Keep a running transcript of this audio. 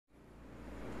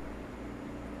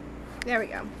There we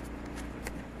go.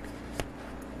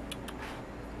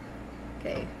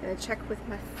 Okay, gonna check with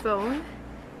my phone.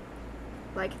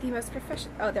 Like the most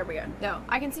professional. Oh, there we go. No,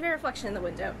 I can see my reflection in the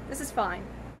window. This is fine.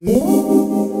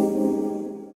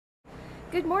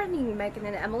 Good morning, Megan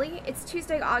and Emily. It's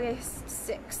Tuesday, August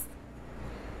 6th.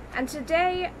 And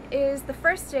today is the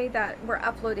first day that we're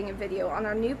uploading a video on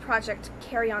our new project,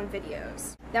 Carry On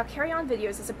Videos. Now, Carry On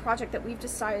Videos is a project that we've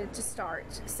decided to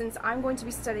start since I'm going to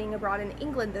be studying abroad in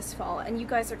England this fall, and you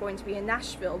guys are going to be in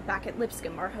Nashville, back at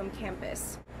Lipscomb, our home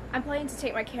campus. I'm planning to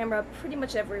take my camera pretty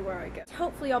much everywhere I go.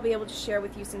 Hopefully I'll be able to share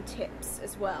with you some tips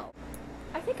as well.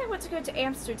 I think I want to go to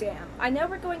Amsterdam. I know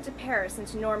we're going to Paris and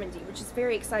to Normandy, which is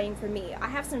very exciting for me. I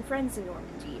have some friends in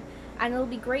Normandy, and it'll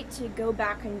be great to go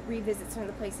back and revisit some of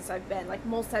the places I've been, like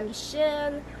Mont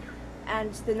Saint-Michel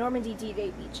and the Normandy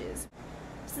D-Day beaches.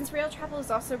 Since rail travel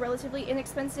is also relatively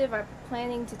inexpensive, I'm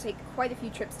planning to take quite a few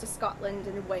trips to Scotland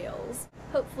and Wales,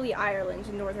 hopefully Ireland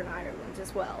and Northern Ireland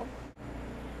as well.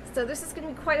 So this is going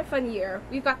to be quite a fun year.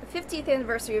 We've got the 50th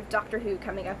anniversary of Doctor Who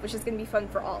coming up, which is going to be fun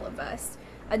for all of us.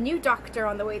 A new Doctor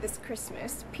on the way this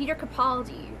Christmas, Peter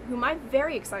Capaldi, whom I'm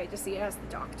very excited to see as the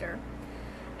Doctor.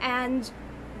 And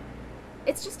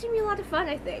it's just going to be a lot of fun,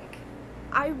 I think.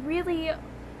 I really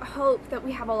hope that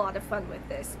we have a lot of fun with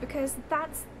this, because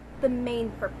that's the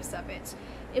main purpose of it.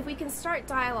 If we can start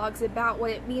dialogues about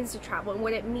what it means to travel and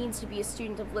what it means to be a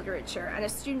student of literature and a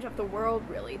student of the world,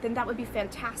 really, then that would be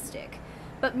fantastic.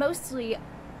 But mostly,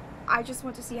 I just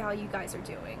want to see how you guys are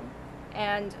doing.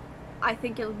 And I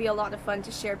think it'll be a lot of fun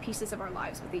to share pieces of our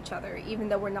lives with each other, even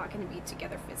though we're not going to be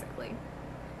together physically.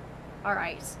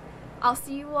 Alright, I'll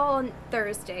see you all on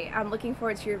Thursday. I'm looking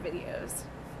forward to your videos.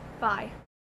 Bye.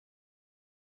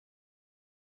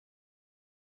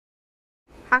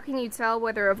 How can you tell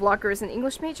whether a vlogger is an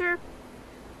English major?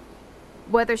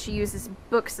 Whether she uses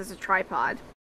books as a tripod.